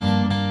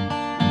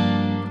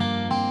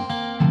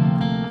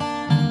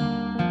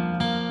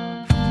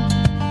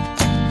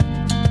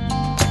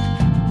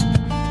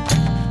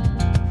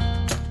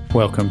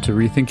Welcome to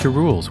Rethink Your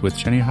Rules with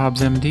Jenny Hobbs,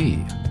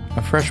 MD,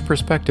 a fresh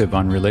perspective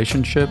on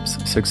relationships,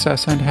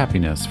 success, and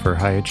happiness for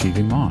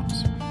high-achieving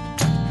moms.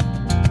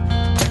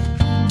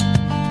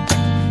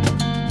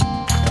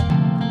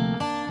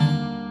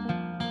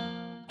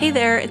 Hey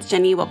there, it's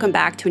Jenny. Welcome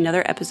back to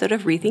another episode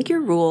of Rethink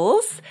Your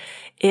Rules.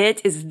 It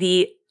is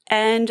the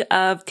end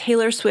of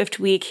Taylor Swift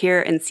week here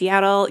in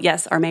Seattle.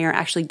 Yes, our mayor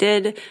actually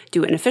did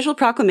do an official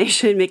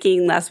proclamation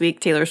making last week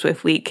Taylor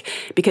Swift week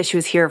because she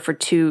was here for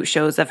 2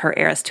 shows of her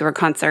Eras Tour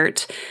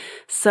concert.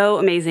 So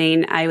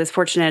amazing. I was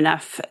fortunate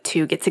enough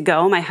to get to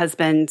go. My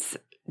husband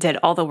did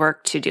all the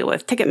work to deal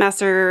with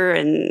Ticketmaster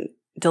and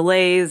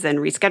delays and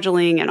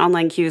rescheduling and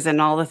online queues and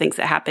all the things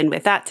that happened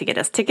with that to get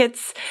us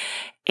tickets,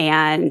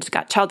 and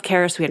got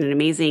childcare. So we had an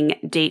amazing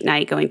date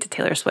night going to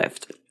Taylor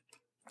Swift.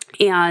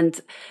 And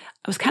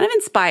I was kind of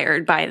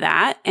inspired by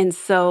that. And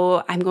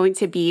so I'm going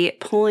to be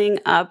pulling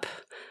up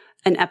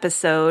an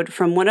episode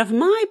from one of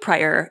my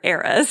prior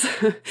eras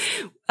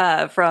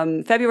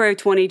from February of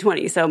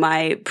 2020. So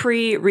my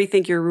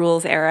pre-Rethink Your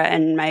Rules era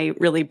and my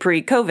really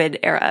pre-COVID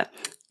era.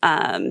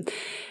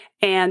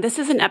 And this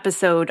is an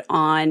episode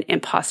on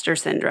imposter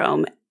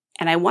syndrome.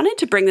 And I wanted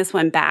to bring this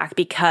one back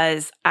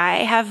because I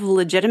have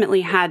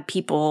legitimately had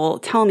people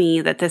tell me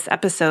that this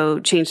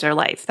episode changed their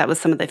life. That was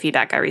some of the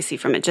feedback I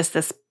received from it, just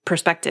this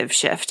perspective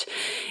shift.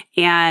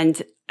 And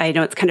I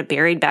know it's kind of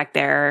buried back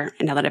there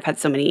now that I've had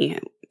so many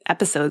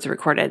episodes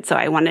recorded. So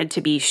I wanted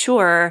to be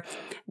sure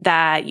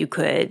that you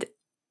could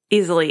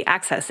easily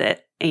access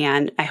it.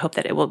 And I hope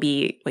that it will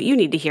be what you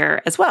need to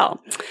hear as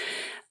well.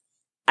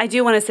 I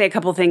do want to say a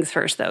couple things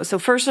first, though. So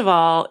first of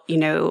all,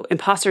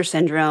 imposter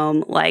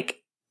syndrome, like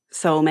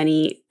so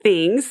many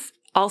things,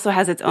 also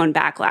has its own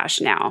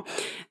backlash now.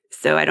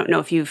 So I don't know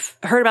if you've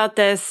heard about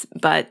this,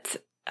 but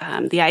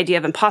the idea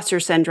of imposter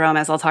syndrome,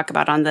 as I'll talk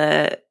about on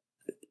the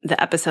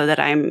episode that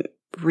I'm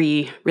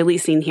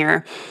re-releasing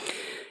here,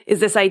 is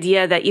this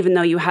idea that even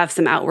though you have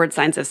some outward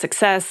signs of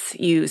success,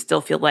 you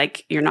still feel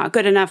like you're not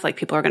good enough, like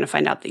people are going to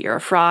find out that you're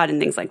a fraud and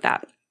things like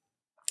that.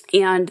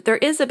 And there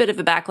is a bit of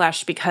a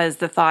backlash because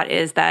the thought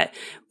is that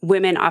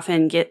women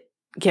often get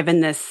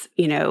given this,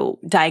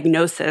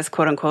 diagnosis,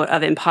 quote unquote,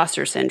 of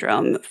imposter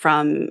syndrome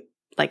from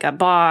like a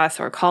boss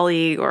or a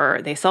colleague, or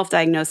they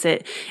self-diagnose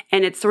it.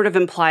 And it sort of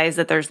implies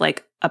that there's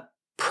like a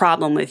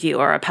problem with you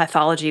or a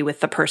pathology with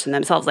the person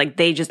themselves. Like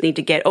they just need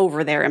to get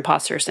over their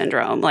imposter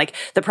syndrome. Like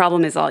the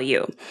problem is all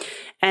you.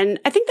 And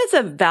I think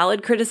that's a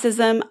valid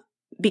criticism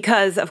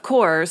because, of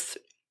course,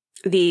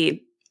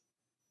 the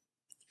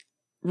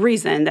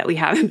reason that we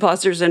have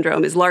imposter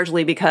syndrome is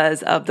largely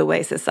because of the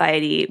way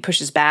society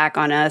pushes back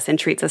on us and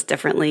treats us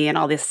differently, and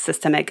all this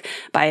systemic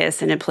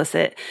bias and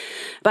implicit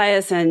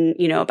bias and,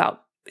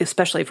 about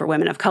especially for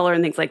women of color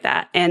and things like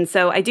that. And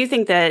so I do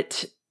think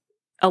that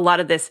a lot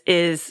of this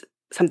is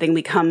something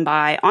we come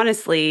by,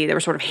 honestly, that we're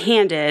sort of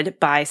handed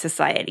by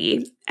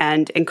society,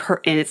 and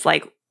it's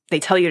like they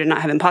tell you to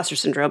not have imposter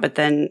syndrome, but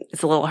then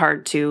it's a little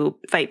hard to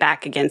fight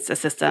back against a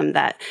system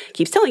that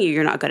keeps telling you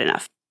you're not good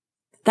enough.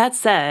 That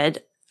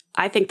said,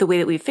 I think the way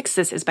that we fix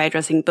this is by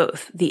addressing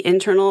both the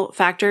internal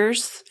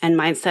factors and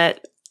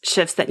mindset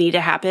shifts that need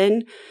to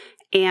happen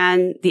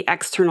and the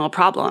external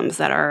problems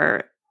that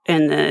are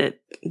in the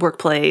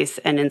workplace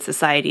and in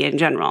society in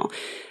general.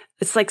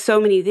 It's like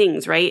so many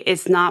things, right?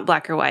 It's not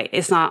black or white.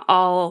 It's not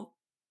all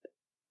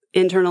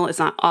internal. It's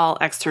not all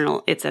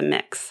external. It's a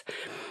mix.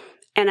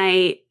 And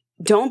I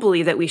don't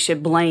believe that we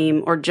should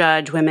blame or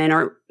judge women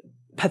or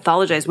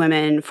pathologize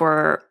women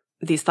for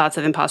these thoughts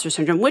of imposter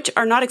syndrome, which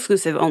are not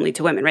exclusive only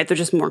to women, right? They're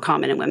just more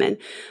common in women.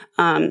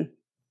 And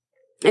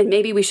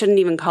maybe we shouldn't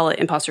even call it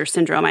imposter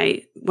syndrome.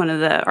 One of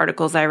the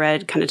articles I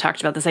read kind of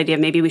talked about this idea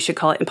of maybe we should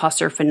call it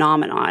imposter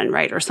phenomenon,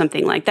 right? Or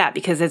something like that,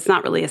 because it's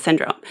not really a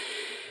syndrome.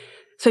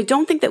 So I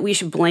don't think that we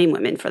should blame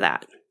women for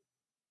that.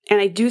 And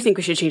I do think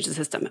we should change the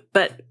system.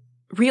 But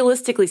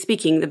realistically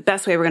speaking, the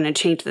best way we're going to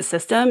change the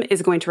system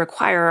is going to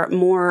require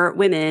more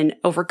women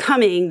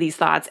overcoming these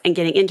thoughts and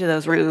getting into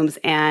those rooms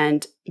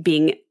and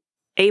being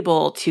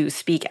able to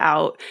speak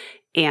out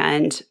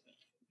and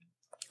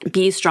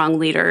be strong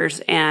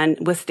leaders and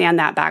withstand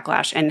that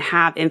backlash and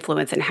have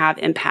influence and have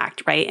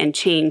impact, right? And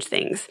change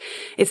things.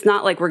 It's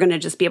not like we're going to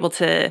just be able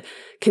to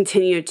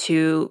continue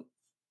to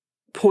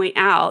point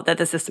out that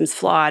the system's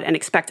flawed and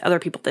expect other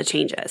people to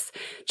change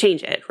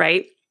it,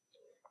 right?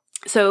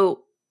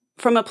 So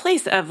from a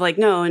place of like,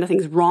 no,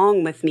 nothing's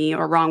wrong with me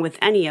or wrong with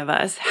any of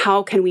us,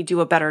 how can we do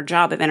a better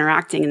job of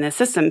interacting in this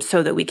system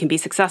so that we can be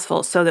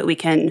successful, so that we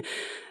can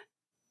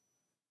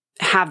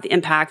have the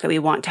impact that we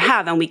want to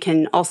have, and we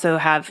can also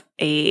have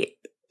a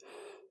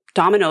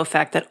domino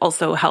effect that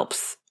also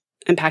helps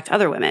impact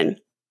other women,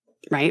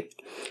 right?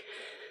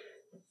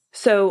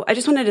 So I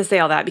just wanted to say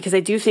all that because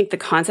I do think the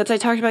concepts I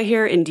talked about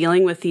here in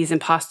dealing with these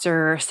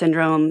imposter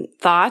syndrome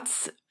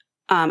thoughts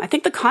I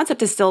think the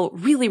concept is still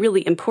really,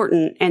 really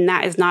important, and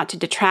that is not to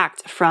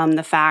detract from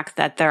the fact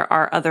that there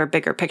are other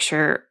bigger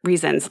picture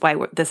reasons why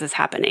this is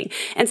happening.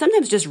 And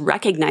sometimes just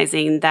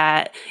recognizing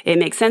that it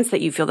makes sense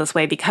that you feel this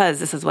way because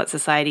this is what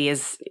society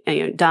has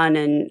done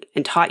and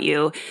taught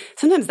you.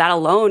 Sometimes that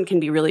alone can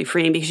be really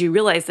freeing because you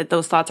realize that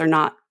those thoughts are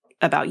not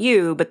about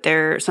you, but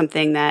they're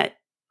something that,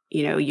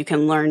 you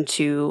can learn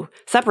to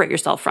separate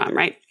yourself from,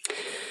 right?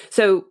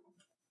 So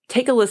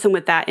take a listen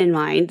with that in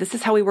mind. This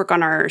is how we work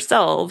on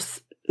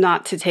ourselves,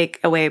 not to take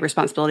away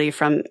responsibility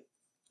from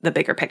the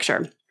bigger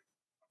picture.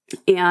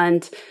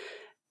 And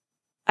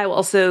I will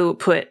also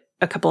put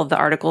a couple of the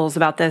articles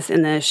about this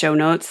in the show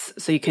notes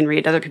so you can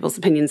read other people's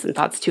opinions and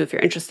thoughts too if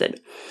you're interested.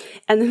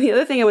 And then the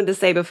other thing I wanted to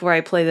say before I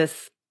play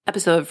this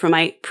episode from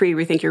my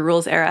pre-Rethink Your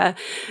Rules era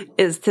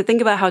is to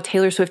think about how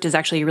Taylor Swift is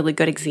actually a really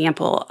good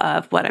example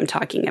of what I'm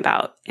talking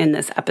about in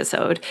this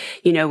episode.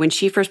 When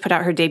she first put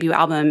out her debut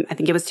album, I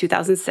think it was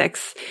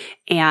 2006.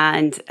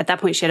 And at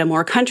that point, she had a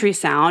more country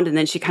sound, and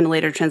then she kind of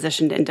later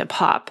transitioned into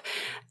pop.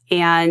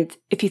 And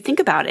if you think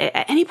about it,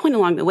 at any point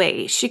along the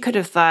way, she could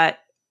have thought,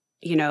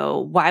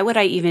 what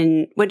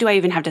do I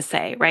even have to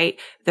say, right?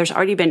 There's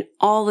already been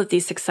all of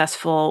these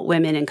successful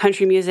women in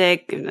country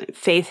music,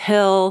 Faith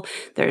Hill.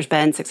 There's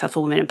been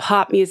successful women in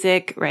pop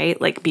music, right?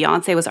 Like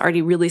Beyonce was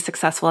already really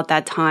successful at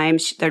that time.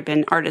 There'd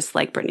been artists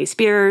like Britney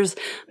Spears,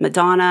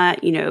 Madonna,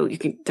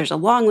 there's a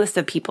long list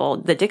of people.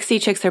 The Dixie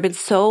Chicks, there've been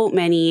so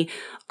many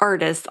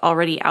artists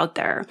already out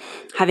there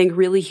having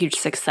really huge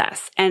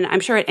success. And I'm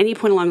sure at any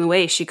point along the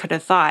way, she could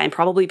have thought, and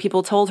probably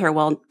people told her,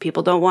 well,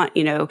 people don't want,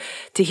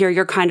 to hear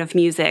your kind of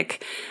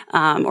music,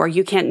 or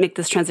you can't make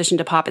this transition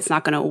to pop. It's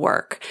not going to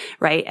work.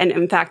 Right. And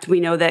in fact, we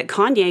know that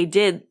Kanye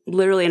did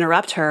literally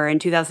interrupt her in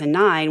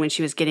 2009 when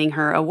she was getting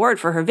her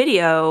award for her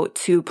video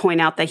to point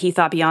out that he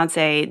thought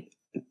Beyonce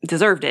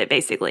deserved it,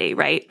 basically.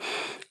 Right.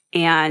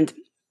 And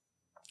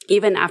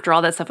even after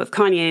all that stuff with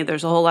Kanye,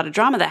 there's a whole lot of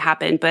drama that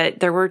happened,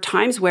 but there were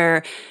times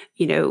where,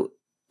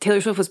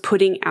 Taylor Swift was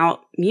putting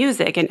out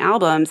music and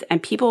albums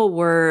and people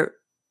were,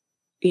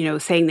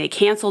 saying they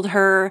canceled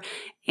her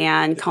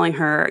and calling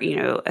her,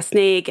 a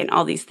snake and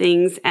all these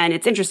things. And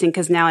it's interesting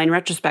because now in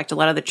retrospect, a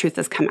lot of the truth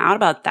has come out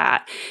about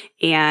that.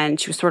 And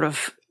she was sort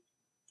of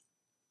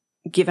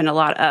given a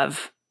lot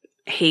of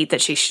hate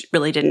that she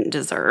really didn't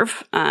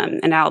deserve.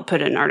 And I'll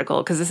put an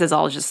article because this is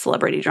all just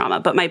celebrity drama.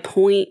 But my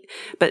point,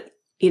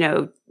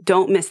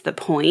 don't miss the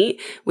point,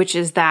 which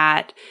is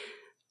that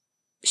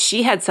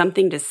she had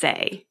something to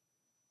say.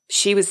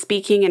 She was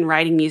speaking and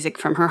writing music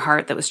from her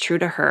heart that was true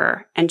to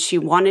her, and she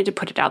wanted to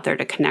put it out there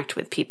to connect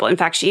with people. In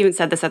fact, she even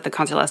said this at the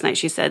concert last night.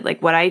 She said,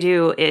 what I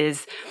do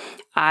is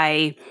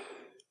I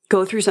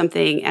go through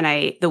something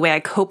and the way I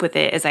cope with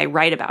it is I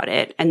write about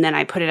it and then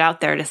I put it out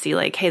there to see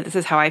hey, this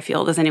is how I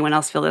feel. Does anyone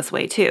else feel this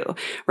way too?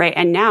 Right.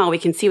 And now we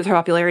can see with her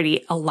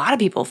popularity, a lot of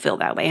people feel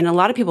that way and a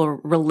lot of people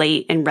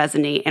relate and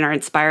resonate and are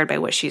inspired by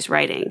what she's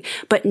writing.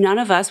 But none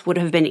of us would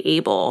have been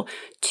able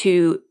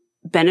to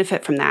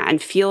benefit from that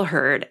and feel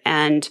heard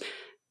and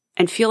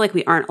feel like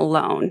we aren't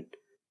alone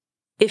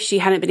if she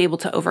hadn't been able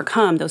to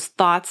overcome those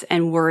thoughts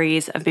and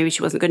worries of maybe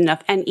she wasn't good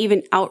enough and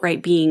even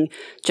outright being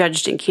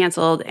judged and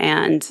canceled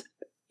and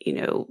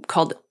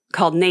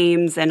called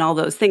names and all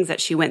those things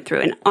that she went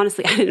through. And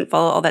honestly, I didn't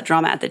follow all that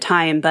drama at the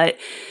time, but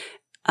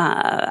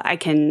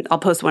I'll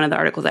post one of the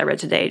articles I read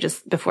today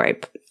just before I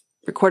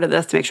recorded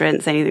this to make sure I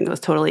didn't say anything that was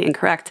totally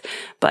incorrect.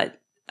 But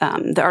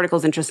the article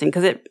is interesting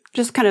because it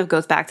just kind of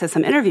goes back to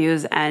some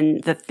interviews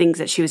and the things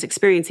that she was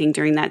experiencing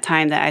during that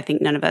time that I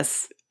think none of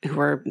us who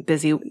were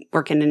busy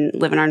working and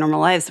living our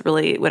normal lives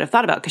really would have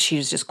thought about because she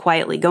was just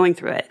quietly going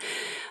through it.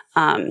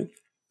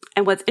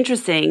 And what's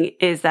interesting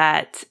is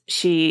that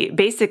she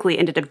basically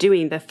ended up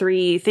doing the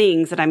three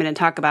things that I'm going to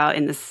talk about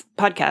in this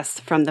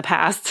podcast from the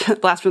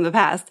past, blast from the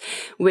past,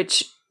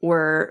 which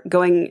were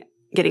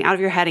getting out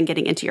of your head and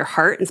getting into your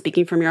heart and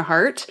speaking from your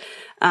heart.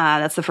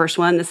 That's the first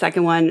one. The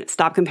second one,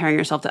 stop comparing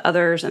yourself to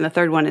others. And the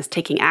third one is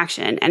taking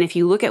action. And if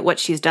you look at what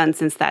she's done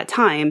since that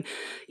time,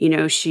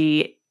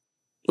 she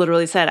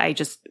literally said, I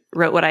just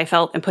wrote what I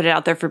felt and put it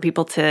out there for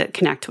people to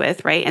connect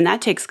with, right? And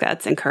that takes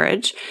guts and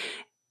courage.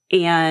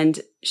 And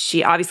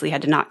she obviously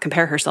had to not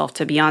compare herself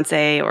to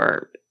Beyonce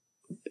or,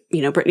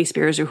 Britney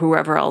Spears or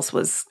whoever else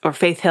was, or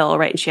Faith Hill,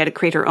 right? And she had to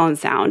create her own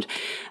sound,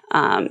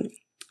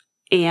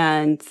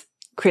 and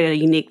create a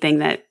unique thing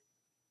that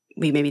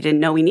we maybe didn't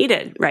know we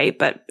needed, right?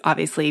 But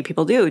obviously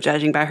people do,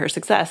 judging by her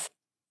success.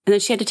 And then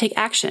she had to take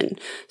action.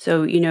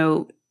 So,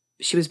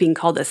 she was being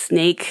called a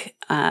snake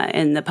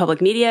in the public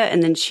media,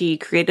 and then she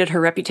created her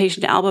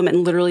Reputation album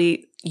and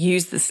literally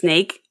used the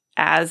snake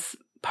as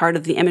part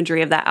of the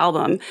imagery of that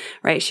album,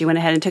 right? She went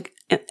ahead and took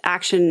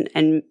action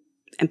and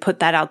put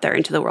that out there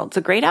into the world. It's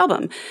a great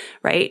album,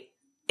 right?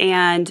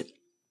 And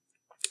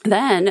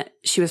then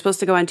she was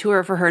supposed to go on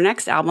tour for her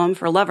next album,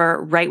 for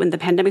Lover, right when the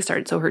pandemic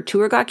started. So her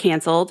tour got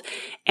canceled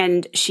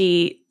and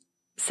she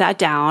sat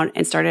down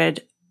and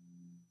started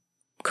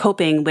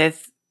coping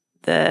with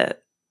the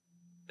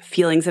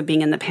feelings of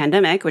being in the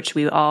pandemic, which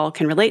we all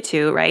can relate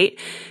to, right?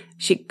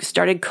 She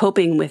started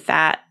coping with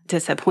that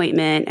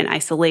disappointment and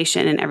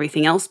isolation and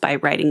everything else by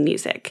writing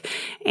music.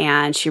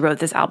 And she wrote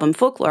this album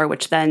Folklore,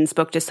 which then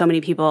spoke to so many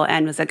people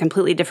and was a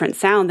completely different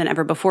sound than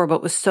ever before,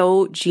 but was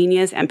so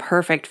genius and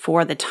perfect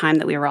for the time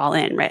that we were all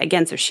in, right?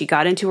 Again, so she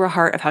got into her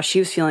heart of how she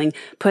was feeling,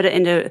 put it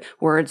into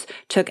words,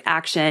 took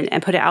action,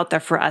 and put it out there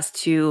for us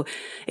to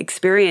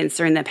experience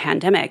during the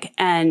pandemic.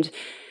 And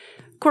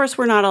of course,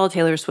 we're not all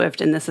Taylor Swift,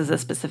 and this is a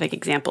specific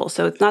example.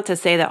 So it's not to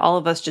say that all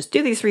of us just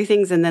do these 3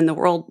 things and then the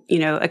world,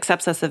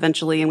 accepts us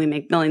eventually and we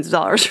make millions of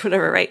dollars or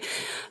whatever, right?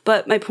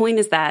 But my point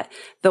is that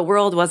the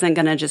world wasn't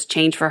going to just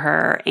change for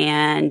her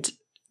and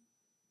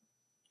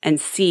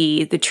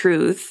see the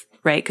truth,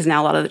 right? Because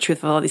now a lot of the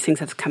truth of all these things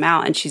has come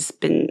out,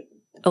 and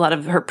a lot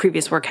of her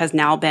previous work has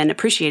now been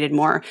appreciated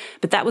more.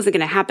 But that wasn't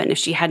going to happen if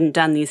she hadn't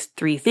done these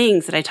 3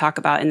 things that I talk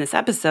about in this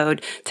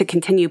episode to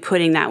continue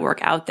putting that work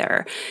out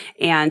there.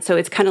 And so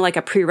it's kind of like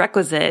a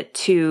prerequisite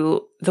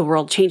to the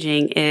world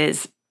changing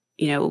is,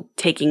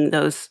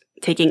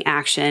 taking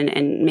action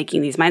and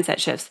making these mindset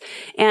shifts.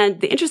 And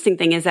the interesting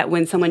thing is that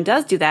when someone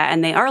does do that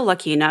and they are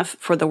lucky enough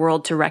for the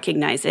world to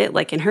recognize it,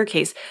 like in her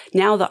case,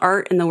 now the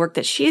art and the work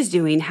that she's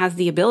doing has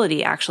the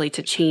ability actually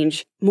to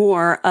change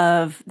more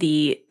of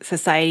the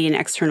society and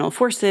external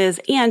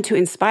forces and to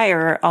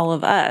inspire all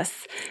of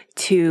us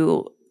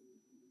to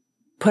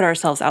put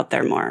ourselves out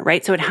there more,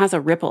 right? So it has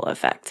a ripple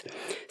effect.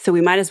 So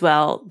we might as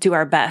well do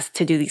our best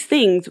to do these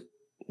things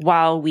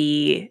while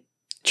we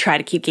try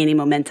to keep gaining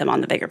momentum on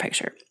the bigger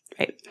picture.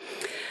 Right.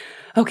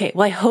 Okay.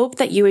 Well, I hope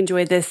that you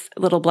enjoyed this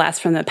little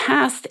blast from the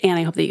past, and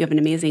I hope that you have an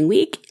amazing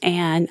week,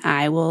 and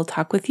I will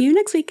talk with you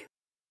next week.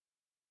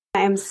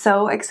 I am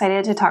so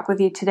excited to talk with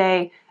you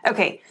today.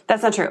 Okay.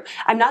 That's not true.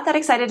 I'm not that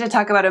excited to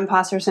talk about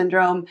imposter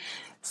syndrome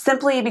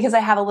simply because I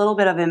have a little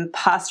bit of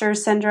imposter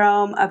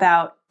syndrome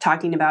about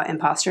talking about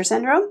imposter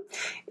syndrome,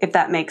 if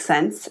that makes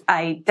sense.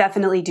 I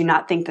definitely do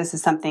not think this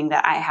is something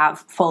that I have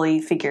fully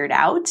figured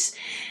out.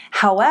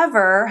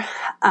 However,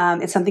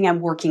 it's something I'm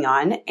working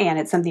on, and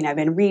it's something I've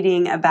been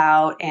reading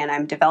about, and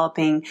I'm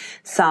developing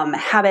some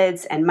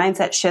habits and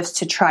mindset shifts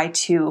to try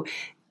to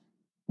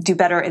do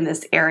better in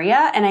this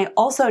area. And I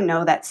also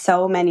know that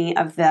so many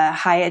of the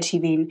high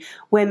achieving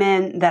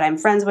women that I'm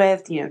friends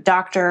with,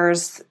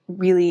 doctors,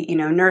 really,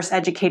 nurse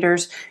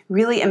educators,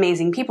 really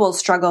amazing people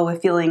struggle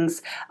with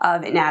feelings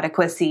of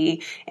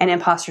inadequacy and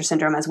imposter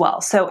syndrome as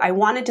well. So I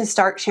wanted to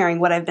start sharing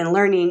what I've been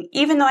learning,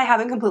 even though I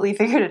haven't completely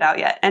figured it out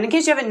yet. And in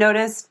case you haven't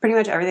noticed, pretty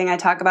much everything I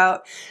talk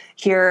about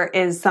here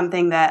is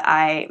something that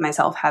I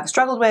myself have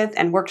struggled with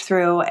and worked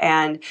through.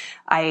 And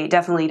I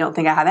definitely don't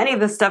think I have any of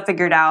this stuff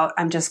figured out.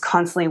 I'm just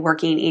constantly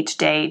working each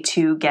day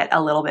to get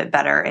a little bit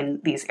better in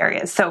these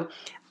areas. So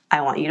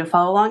I want you to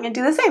follow along and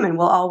do the same, and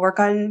we'll all work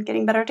on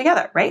getting better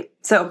together, right?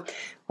 So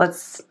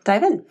let's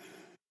dive in.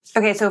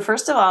 Okay, so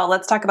first of all,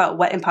 let's talk about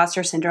what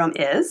imposter syndrome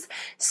is.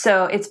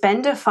 So it's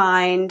been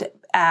defined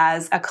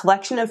as a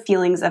collection of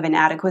feelings of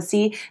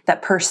inadequacy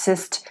that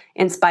persist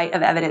in spite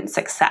of evident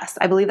success.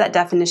 I believe that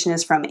definition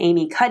is from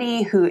Amy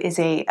Cuddy, who is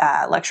a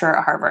lecturer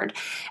at Harvard.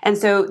 And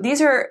so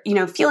these are,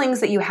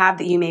 feelings that you have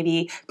that you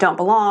maybe don't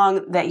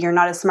belong, that you're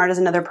not as smart as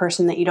another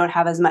person, that you don't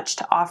have as much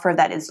to offer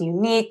that is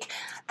unique,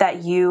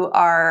 that you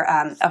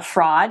are a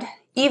fraud,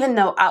 even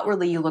though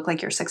outwardly you look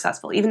like you're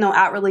successful, even though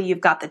outwardly you've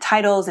got the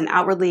titles and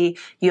outwardly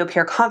you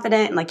appear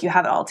confident and like you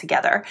have it all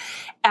together.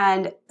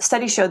 And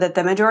studies show that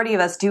the majority of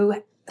us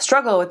do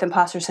struggle with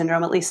imposter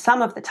syndrome at least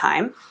some of the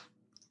time.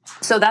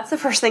 So that's the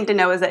first thing to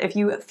know, is that if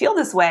you feel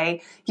this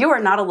way, you are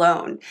not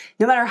alone.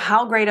 No matter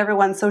how great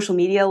everyone's social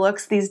media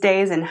looks these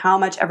days and how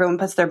much everyone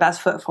puts their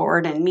best foot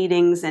forward in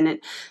meetings and,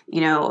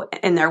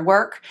 in their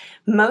work,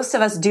 most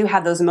of us do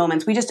have those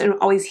moments. We just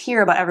don't always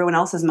hear about everyone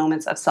else's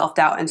moments of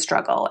self-doubt and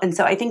struggle. And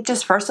so I think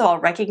just first of all,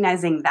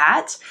 recognizing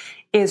that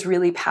is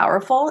really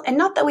powerful. And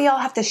not that we all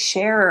have to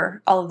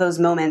share all of those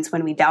moments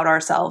when we doubt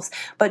ourselves,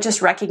 but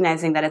just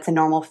recognizing that it's a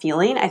normal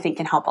feeling, I think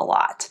can help a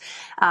lot.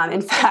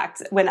 In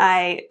fact, when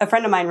a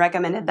friend of mine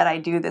recommended that I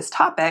do this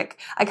topic,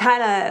 I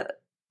kind of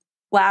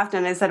laughed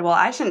and I said, well,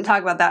 I shouldn't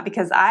talk about that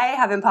because I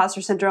have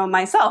imposter syndrome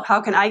myself.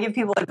 How can I give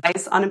people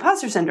advice on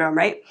imposter syndrome,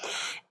 right?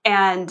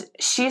 And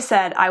she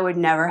said, I would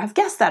never have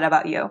guessed that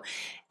about you.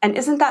 And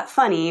isn't that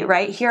funny,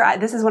 right? Here,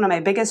 this is one of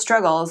my biggest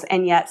struggles,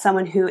 and yet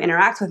someone who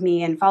interacts with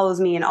me and follows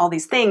me and all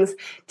these things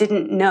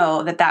didn't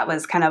know that that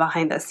was kind of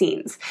behind the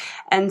scenes.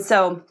 And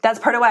so that's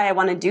part of why I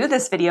want to do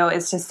this video,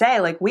 is to say,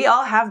 we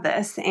all have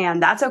this,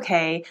 and that's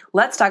okay.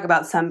 Let's talk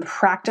about some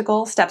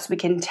practical steps we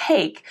can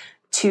take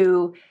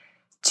to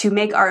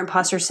make our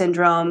imposter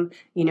syndrome,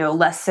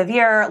 less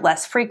severe,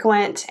 less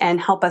frequent,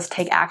 and help us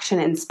take action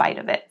in spite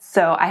of it.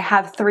 So I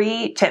have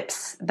 3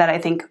 tips that I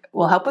think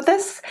will help with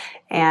this,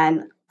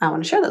 and I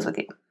want to share those with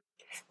you.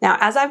 Now,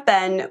 as I've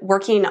been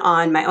working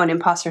on my own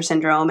imposter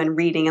syndrome and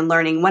reading and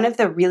learning, one of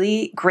the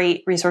really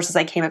great resources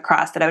I came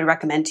across that I would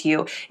recommend to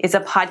you is a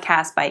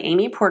podcast by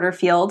Amy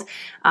Porterfield.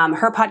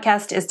 Her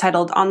podcast is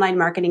titled Online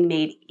Marketing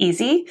Made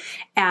Easy,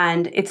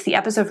 and it's the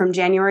episode from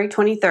January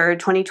 23rd,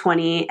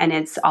 2020, and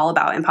it's all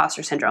about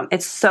imposter syndrome.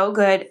 It's so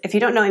good. If you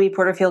don't know Amy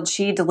Porterfield,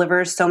 she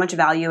delivers so much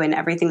value in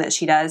everything that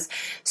she does.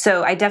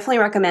 So I definitely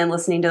recommend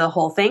listening to the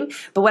whole thing.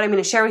 But what I'm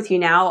going to share with you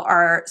now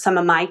are some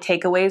of my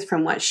takeaways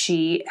from what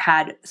she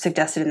had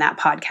suggested in that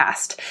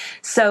podcast.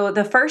 So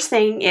the first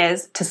thing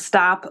is to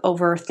stop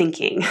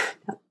overthinking.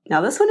 Now,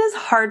 this one is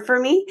hard for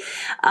me.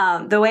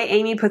 The way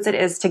Amy puts it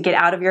is to get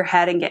out of your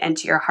head and get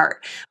into your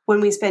heart.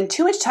 When we spend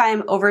too much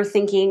time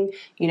overthinking,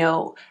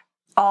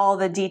 all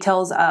the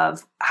details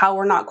of how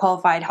we're not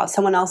qualified, how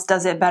someone else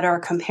does it better,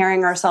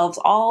 comparing ourselves,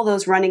 all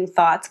those running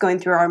thoughts going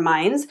through our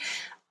minds,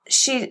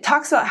 she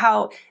talks about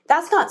how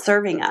that's not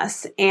serving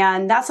us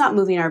and that's not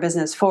moving our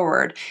business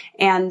forward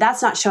and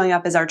that's not showing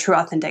up as our true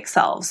authentic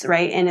selves,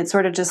 right? And it's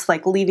sort of just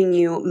like leaving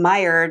you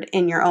mired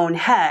in your own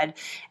head.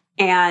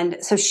 And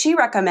so she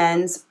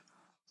recommends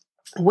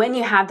when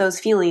you have those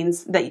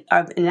feelings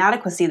of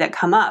inadequacy that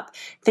come up,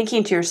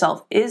 thinking to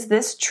yourself, is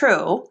this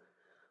true?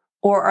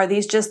 Or are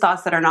these just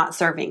thoughts that are not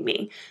serving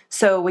me?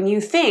 So when you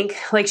think,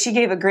 like she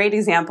gave a great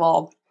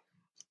example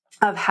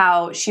of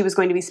how she was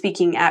going to be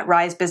speaking at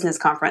Rise Business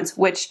Conference,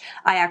 which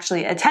I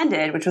actually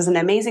attended, which was an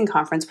amazing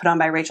conference put on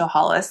by Rachel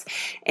Hollis.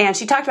 And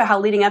she talked about how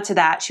leading up to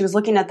that, she was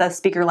looking at the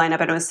speaker lineup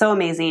and it was so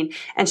amazing.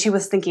 And she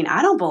was thinking,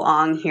 I don't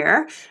belong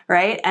here,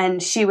 right?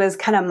 And she was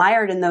kind of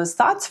mired in those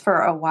thoughts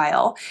for a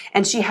while.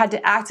 And she had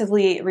to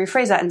actively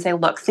rephrase that and say,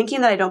 look,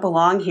 thinking that I don't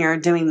belong here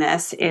doing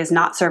this is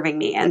not serving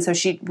me. And so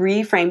she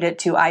reframed it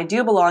to, I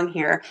do belong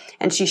here.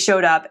 And she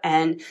showed up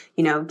and,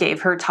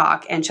 gave her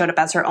talk and showed up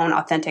as her own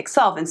authentic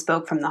self and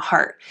spoke from the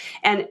heart.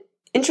 And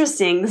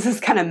interesting, this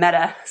is kind of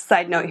meta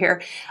side note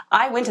here.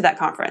 I went to that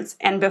conference,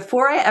 and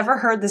before I ever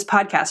heard this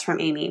podcast from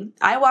Amy,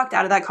 I walked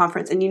out of that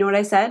conference and you know what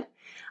I said?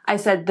 I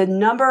said the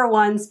number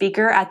one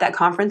speaker at that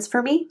conference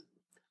for me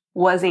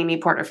was Amy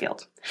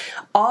Porterfield.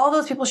 All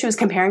those people she was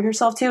comparing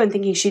herself to and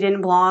thinking she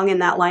didn't belong in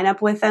that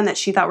lineup with them that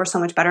she thought were so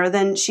much better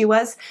than she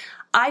was.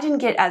 I didn't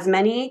get as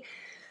many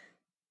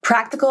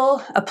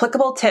practical,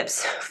 applicable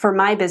tips for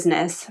my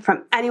business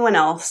from anyone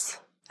else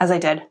as I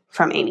did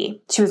from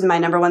Amy. She was my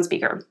number one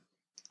speaker.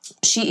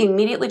 She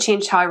immediately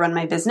changed how I run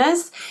my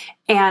business,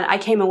 and I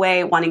came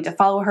away wanting to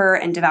follow her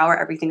and devour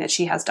everything that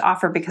she has to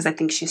offer because I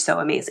think she's so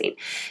amazing.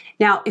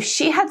 Now, if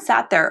she had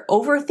sat there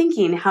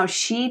overthinking how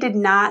she did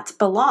not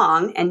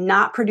belong and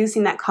not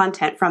producing that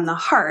content from the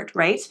heart,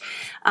 right?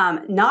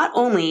 Not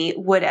only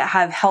would it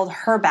have held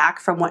her back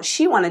from what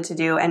she wanted to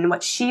do and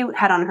what she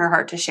had on her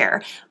heart to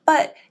share,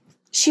 but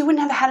she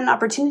wouldn't have had an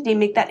opportunity to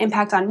make that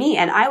impact on me.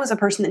 And I was a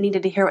person that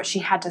needed to hear what she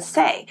had to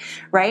say,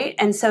 right?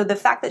 And so the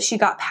fact that she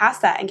got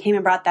past that and came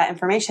and brought that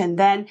information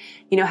then,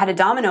 had a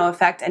domino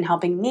effect in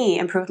helping me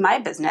improve my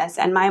business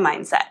and my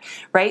mindset,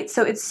 right?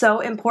 So it's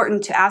so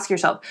important to ask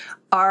yourself,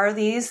 are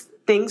these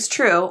things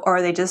true, or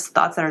are they just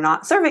thoughts that are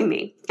not serving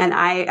me? And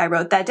I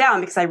wrote that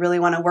down because I really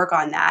want to work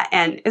on that.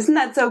 And isn't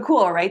that so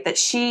cool, right? That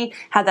she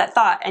had that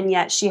thought and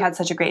yet she had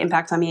such a great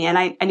impact on me. And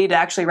I need to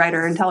actually write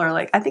her and tell her,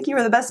 I think you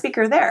were the best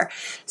speaker there.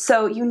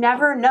 So you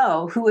never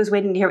know who is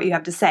waiting to hear what you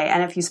have to say.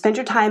 And if you spend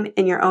your time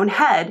in your own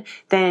head,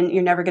 then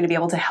you're never going to be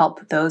able to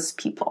help those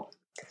people.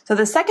 So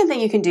the second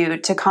thing you can do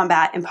to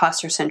combat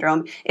imposter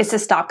syndrome is to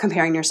stop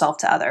comparing yourself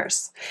to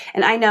others.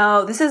 And I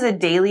know this is a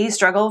daily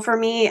struggle for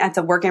me. It's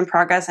a work in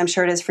progress. I'm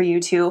sure it is for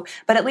you too.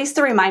 But at least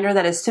the reminder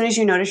that as soon as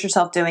you notice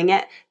yourself doing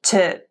it,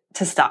 to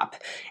stop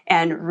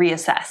and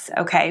reassess,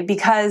 okay?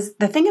 Because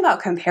the thing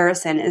about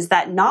comparison is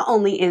that not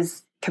only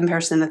is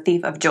comparison the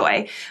thief of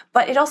joy,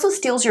 but it also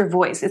steals your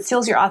voice. It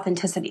steals your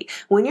authenticity.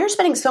 When you're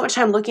spending so much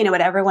time looking at what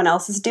everyone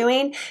else is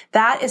doing,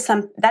 that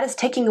is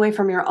taking away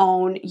from your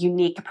own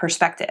unique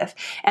perspective.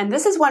 And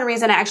this is one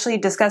reason I actually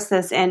discussed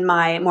this in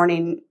my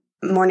morning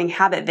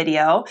habit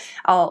video.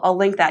 I'll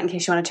link that in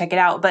case you want to check it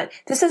out. But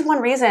this is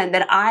one reason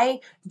that I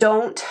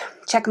don't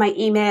check my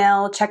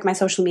email, check my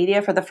social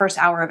media for the first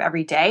hour of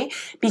every day,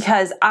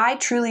 because I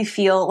truly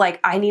feel like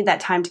I need that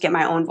time to get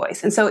my own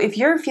voice. And so if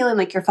you're feeling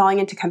like you're falling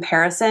into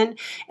comparison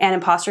and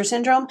imposter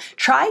syndrome,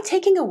 try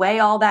taking away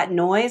all that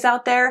noise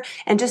out there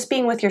and just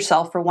being with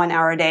yourself for 1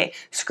 hour a day.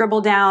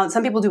 Scribble down.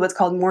 Some people do what's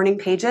called morning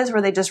pages,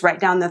 where they just write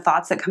down the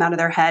thoughts that come out of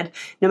their head,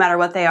 no matter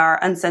what they are,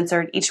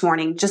 uncensored each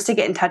morning, just to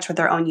get in touch with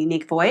their own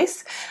unique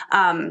voice.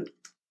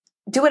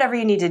 Do whatever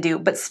you need to do,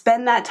 but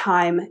spend that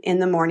time in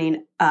the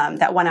morning,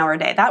 that 1 hour a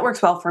day. That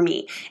works well for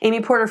me.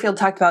 Amy Porterfield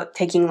talked about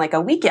taking like a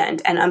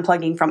weekend and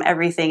unplugging from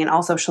everything and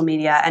all social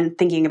media and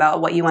thinking about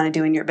what you want to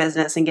do in your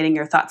business and getting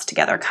your thoughts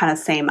together. Kind of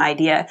same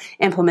idea,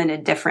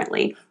 implemented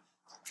differently.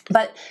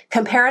 But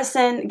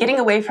comparison, getting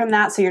away from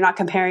that so you're not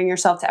comparing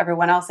yourself to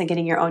everyone else and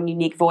getting your own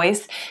unique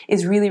voice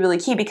is really, really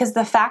key, because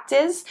the fact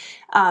is,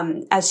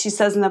 as she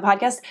says in the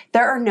podcast,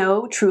 there are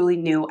no truly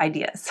new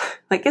ideas.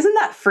 Like, isn't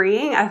that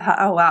freeing? I thought,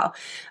 oh,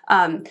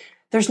 wow.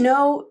 There's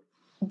no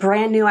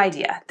brand new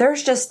idea.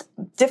 There's just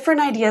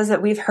different ideas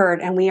that we've heard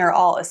and we are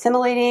all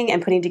assimilating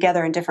and putting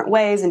together in different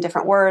ways and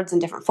different words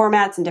and different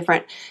formats and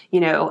different,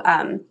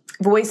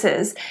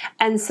 voices.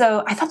 And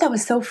so I thought that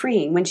was so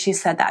freeing when she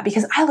said that,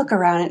 because I look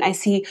around and I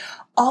see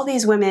all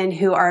these women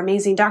who are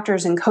amazing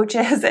doctors and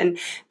coaches, and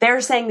they're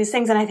saying these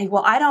things. And I think,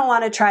 well, I don't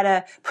want to try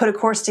to put a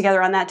course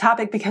together on that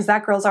topic because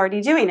that girl's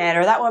already doing it,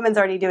 or that woman's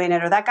already doing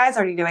it, or that guy's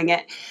already doing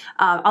it.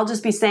 I'll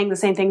just be saying the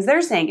same things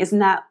they're saying. Isn't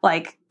that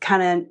like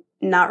kind of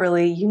not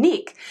really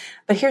unique?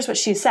 But here's what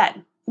she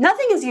said.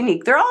 Nothing is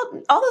unique.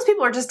 All those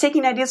people are just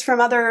taking ideas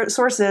from other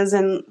sources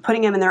and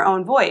putting them in their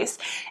own voice.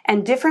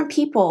 And different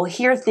people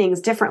hear things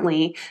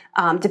differently,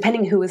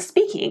 depending who is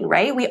speaking,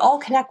 right? We all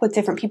connect with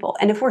different people.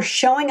 And if we're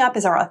showing up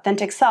as our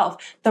authentic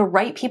self, the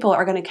right people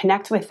are going to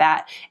connect with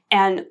that.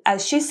 And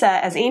as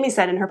Amy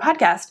said in her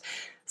podcast,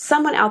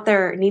 someone out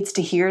there needs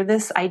to hear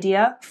this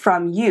idea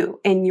from you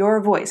in your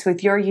voice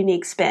with your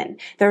unique spin.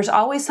 There's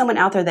always someone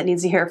out there that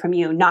needs to hear it from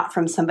you, not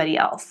from somebody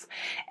else.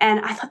 And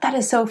I thought that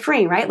is so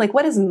freeing, right? Like,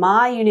 what is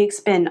my unique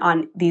spin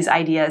on these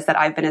ideas that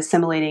I've been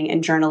assimilating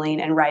and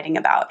journaling and writing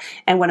about?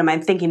 And what am I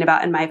thinking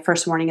about in my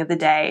first morning of the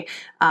day?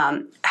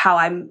 How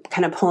I'm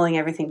kind of pulling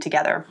everything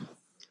together.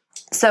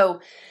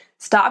 So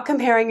stop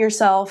comparing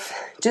yourself.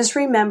 Just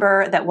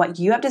remember that what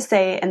you have to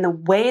say and the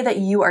way that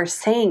you are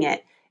saying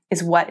it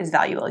is what is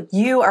valuable.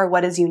 You are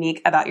what is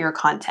unique about your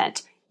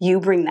content. You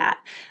bring that.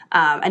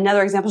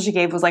 Another example she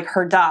gave was like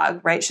her dog,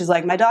 right? She's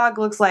like, my dog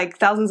looks like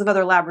thousands of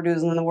other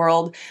Labradoodles in the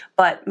world,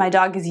 but my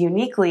dog is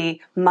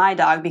uniquely my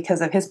dog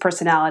because of his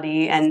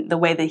personality and the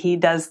way that he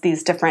does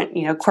these different,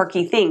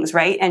 quirky things,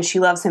 right? And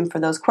she loves him for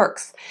those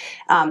quirks.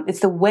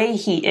 It's the way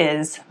he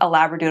is a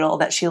Labradoodle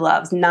that she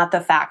loves, not the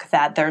fact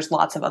that there's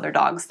lots of other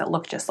dogs that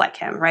look just like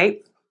him,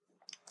 right?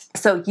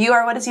 So you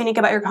are what is unique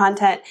about your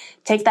content.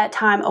 Take that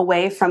time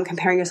away from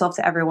comparing yourself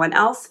to everyone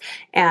else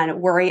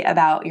and worry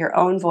about your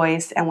own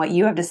voice and what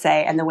you have to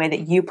say and the way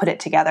that you put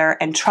it together,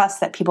 and trust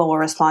that people will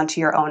respond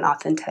to your own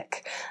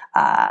authentic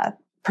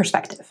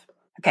perspective.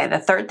 Okay, the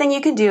third thing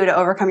you can do to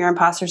overcome your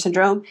imposter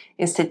syndrome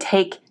is to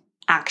take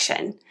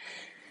action.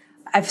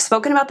 I've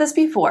spoken about this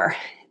before.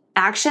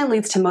 Action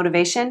leads to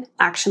motivation.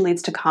 Action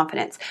leads to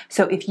confidence.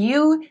 So if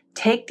you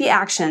take the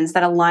actions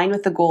that align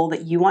with the goal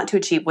that you want to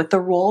achieve, with the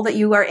role that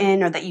you are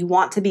in or that you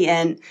want to be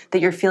in,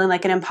 that you're feeling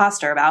like an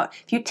imposter about,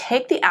 if you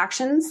take the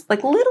actions,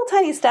 like little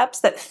tiny steps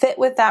that fit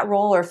with that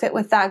role or fit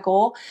with that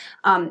goal,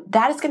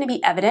 that is going to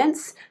be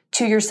evidence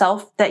to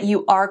yourself that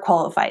you are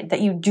qualified, that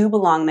you do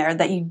belong there,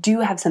 that you do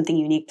have something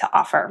unique to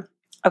offer.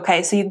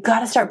 Okay, so you've got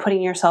to start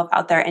putting yourself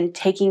out there and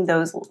taking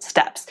those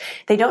steps.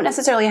 They don't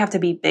necessarily have to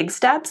be big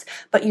steps,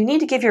 but you need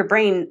to give your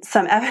brain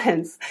some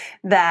evidence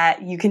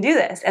that you can do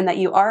this and that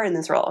you are in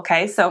this role.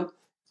 Okay, so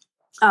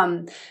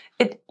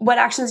what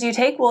actions do you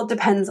take? Well, it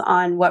depends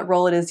on what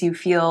role it is you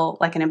feel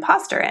like an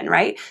imposter in,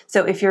 right?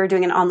 So if you're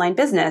doing an online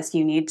business,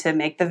 you need to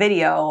make the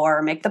video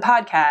or make the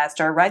podcast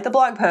or write the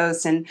blog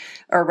post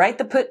or write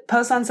the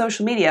post on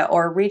social media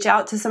or reach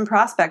out to some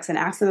prospects and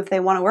ask them if they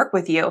want to work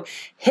with you.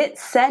 Hit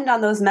send on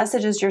those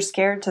messages you're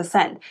scared to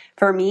send.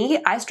 For me,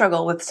 I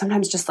struggle with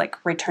sometimes just like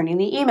returning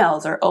the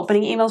emails or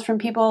opening emails from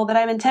people that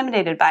I'm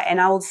intimidated by.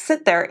 And I will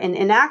sit there in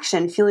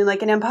inaction feeling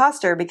like an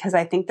imposter because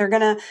I think they're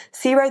going to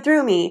see right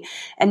through me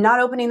and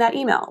not opening that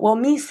email. Well,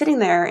 me sitting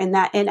there in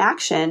that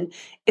inaction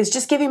is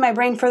just giving my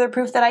brain further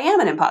proof that I am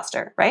an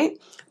imposter, right?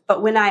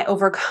 But when I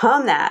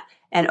overcome that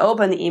and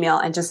open the email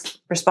and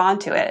just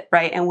respond to it,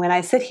 right? And when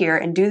I sit here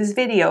and do this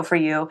video for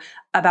you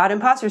about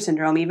imposter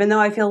syndrome, even though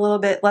I feel a little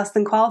bit less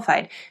than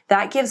qualified,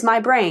 that gives my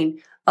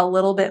brain a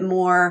little bit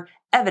more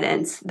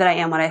evidence that I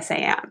am what I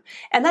say I am.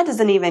 And that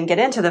doesn't even get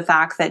into the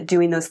fact that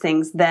doing those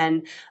things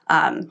then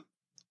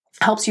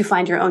helps you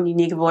find your own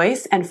unique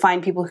voice and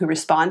find people who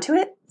respond to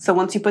it. So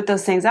once you put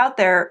those things out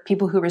there,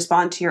 people who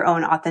respond to your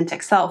own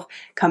authentic self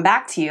come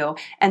back to you,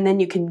 and then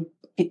you can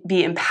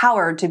be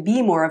empowered to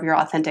be more of your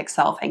authentic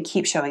self and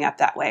keep showing up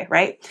that way,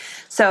 right?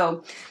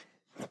 So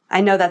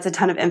I know that's a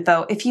ton of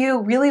info. If you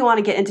really want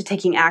to get into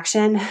taking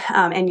action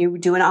and you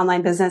do an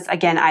online business,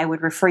 again, I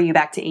would refer you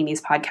back to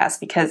Amy's podcast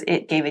because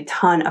it gave a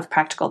ton of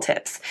practical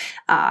tips.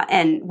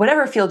 And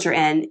whatever field you're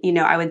in,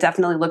 I would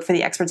definitely look for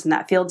the experts in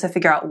that field to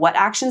figure out what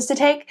actions to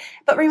take.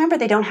 But remember,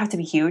 they don't have to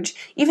be huge.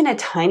 Even a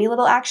tiny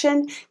little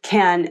action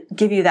can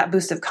give you that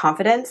boost of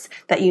confidence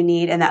that you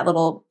need and that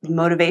little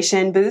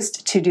motivation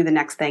boost to do the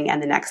next thing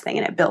and the next thing,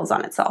 and it builds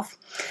on itself.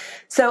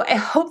 So I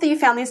hope that you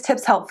found these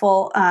tips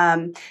helpful.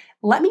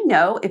 Let me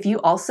know if you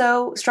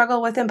also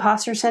struggle with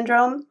imposter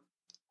syndrome,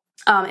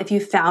 if you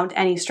found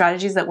any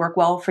strategies that work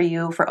well for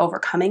you for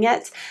overcoming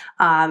it,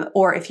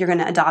 or if you're going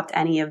to adopt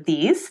any of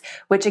these,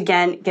 which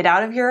again, get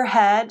out of your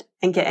head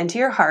and get into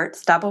your heart.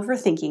 Stop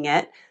overthinking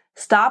it.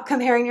 Stop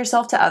comparing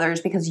yourself to others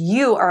because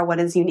you are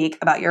what is unique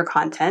about your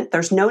content.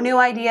 There's no new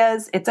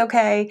ideas. It's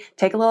okay.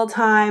 Take a little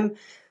time.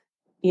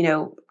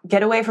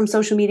 Get away from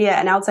social media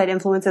and outside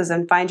influences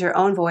and find your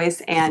own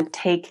voice and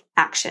take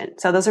action.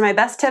 So those are my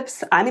best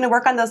tips. I'm going to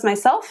work on those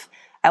myself.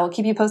 I will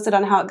keep you posted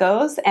on how it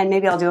goes, and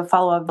maybe I'll do a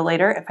follow-up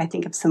later if I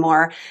think of some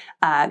more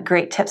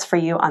great tips for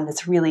you on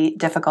this really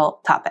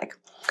difficult topic.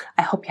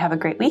 I hope you have a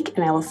great week,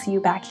 and I will see you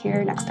back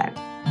here next time.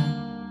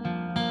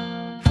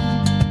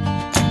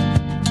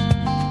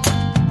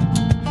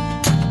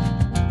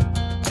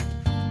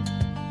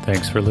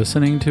 Thanks for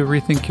listening to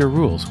Rethink Your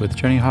Rules with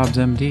Jenny Hobbs,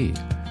 MD.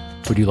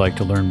 Would you like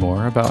to learn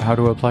more about how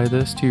to apply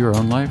this to your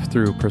own life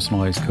through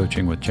personalized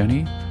coaching with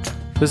Jenny?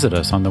 Visit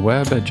us on the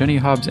web at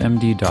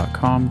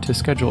jennyhobbsmd.com to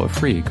schedule a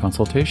free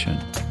consultation.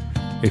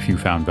 If you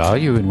found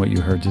value in what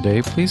you heard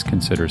today, please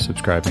consider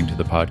subscribing to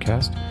the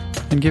podcast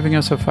and giving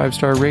us a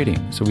 5-star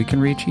rating so we can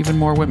reach even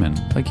more women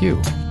like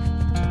you.